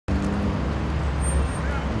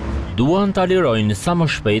Duan ta lirojnë sa më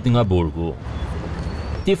shpejt nga burgu.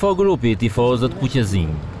 Grupi Tifozet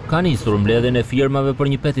Kuqezinj ka nisur mbledhjen e firmave për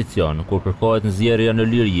një peticion kur kërkohet nxjerrja në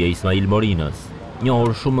liri e Ismail Morinës,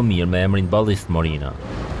 njohur shumë më mirë me emrin Ballist Morina.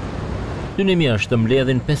 Synimi është të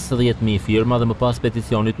mbledhin 50.000 firma dhe më pas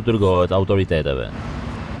peticioni të dërgohet autoriteteve.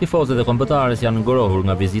 Tifozet e kombëtarës janë ngrohur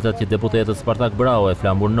nga vizitat që deputetët Spartak Brau e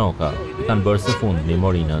Flambur Noka i kanë bërë së fundmi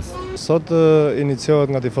Morinës. Sot iniciohet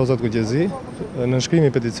nga Tifozet Kuqezinj nënshkrimi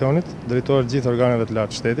i peticionit drejtuar gjithë organeve të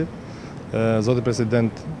lartë shtetit, Zoti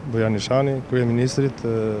President Bujan Nishani, Kryeministrit,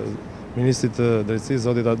 Ministrit të Drejtësisë,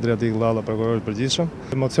 Zoti Adriatik Llalla, Prokurorit Përgjithshëm.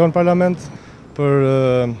 Mocion parlament për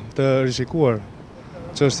të rishikuar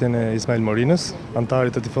çështjen e Ismail Morinës,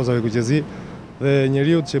 antarit të Tifozave Kuqezinj dhe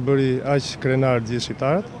njeriu që bëri aq krenar gjithë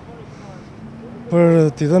shqiptarët, për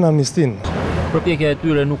t'i dhënë amnistinë. Përpjekja e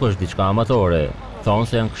tyre nuk është diçka amatore, thonë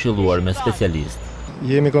se janë këshilluar me specialistë.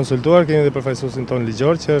 Jemi konsultuar, kemi dhe përfaqësuesin ton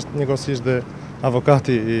ligjor, që është njëkohësisht dhe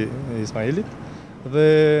avokati i Ismailit, dhe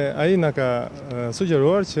ai na ka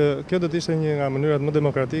sugjeruar që kjo do të ishte një nga mënyrat më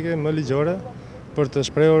demokratike, më ligjore, për të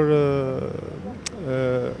shprehur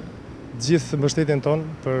gjithë mbështetjen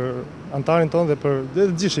tonë për antarin tonë dhe për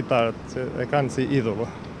gjithë shqiptarët që e kanë si idhull.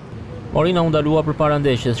 Morina u ndalua përpara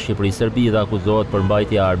ndeshjes Shqipëri-Serbi dhe akuzohet për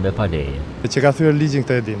mbajtje arme pa leje. Që ka thyer ligjin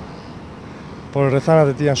këtë e dim, por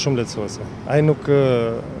rrethanat e tij janë shumë lehtësuese. Ai nuk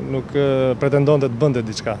pretendonte të bënte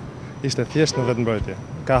diçka. Ishte thjesht në vetmbrojtje.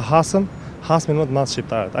 Ka hasmin më të madh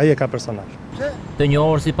shqiptarët. Ai e ka personal. Të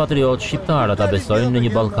njohur si patriot shqiptar ata besojnë në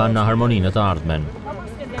një Ballkan në harmoninë të ardhmen.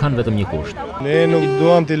 Kanë vetëm një kusht. Ne nuk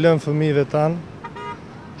duam t'i lëmë fëmijëve tanë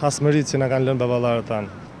hasmëritë që na kanë lënë baballarët tanë.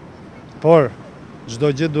 Por çdo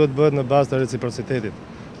gjë duhet bëhet në bazë të reciprocitetit.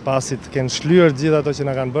 Pasi të kenë shlyer gjithë ato që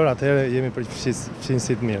na kanë bërë, atëherë jemi për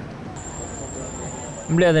fëmijësi të mirë.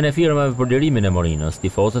 Mbledhjen e firmave për lirimin e Morinës,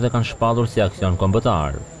 tifozët e kanë shpallur si aksion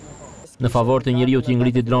kombëtar. Në favor të njeriut që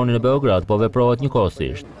ngriti dronin në Beograd, po veprohet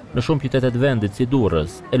njëkohësisht në shumë qytete të vendit si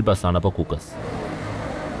Durrës, Elbasan apo Kukës.